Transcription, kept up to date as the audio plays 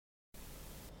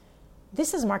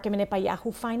This is Market Minute by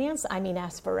Yahoo Finance. I'm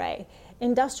Ines Ferre.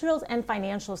 Industrials and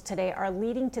financials today are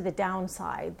leading to the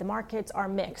downside. The markets are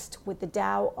mixed, with the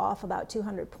Dow off about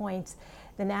 200 points.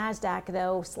 The Nasdaq,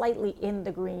 though, slightly in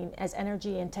the green, as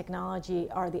energy and technology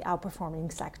are the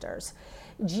outperforming sectors.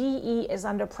 GE is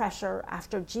under pressure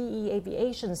after GE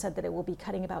Aviation said that it will be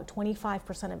cutting about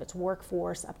 25% of its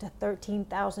workforce, up to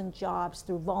 13,000 jobs,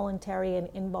 through voluntary and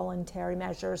involuntary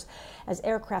measures, as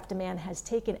aircraft demand has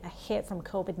taken a hit from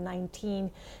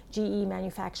COVID-19. GE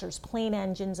manufactures plane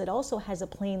engines. It also has a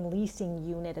plane leasing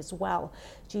unit as well.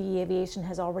 GE Aviation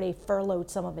has already furloughed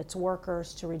some of its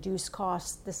workers to reduce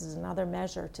costs. This is another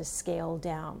measure to scale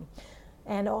down.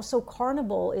 And also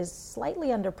Carnival is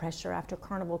slightly under pressure after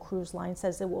Carnival Cruise Line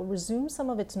says it will resume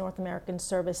some of its North American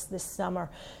service this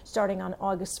summer, starting on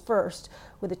August 1st,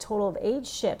 with a total of 8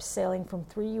 ships sailing from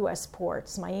 3 U.S.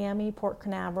 ports: Miami, Port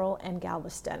Canaveral, and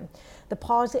Galveston. The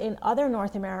pause in other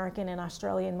North American and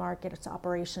Australian markets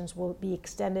operations will be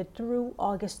extended through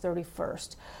August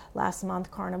 31st. Last month,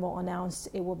 Carnival announced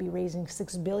it will be raising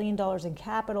 $6 billion in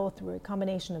capital through a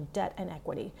combination of debt and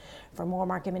equity. For more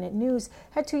Market Minute news,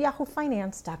 head to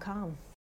yahoofinance.com.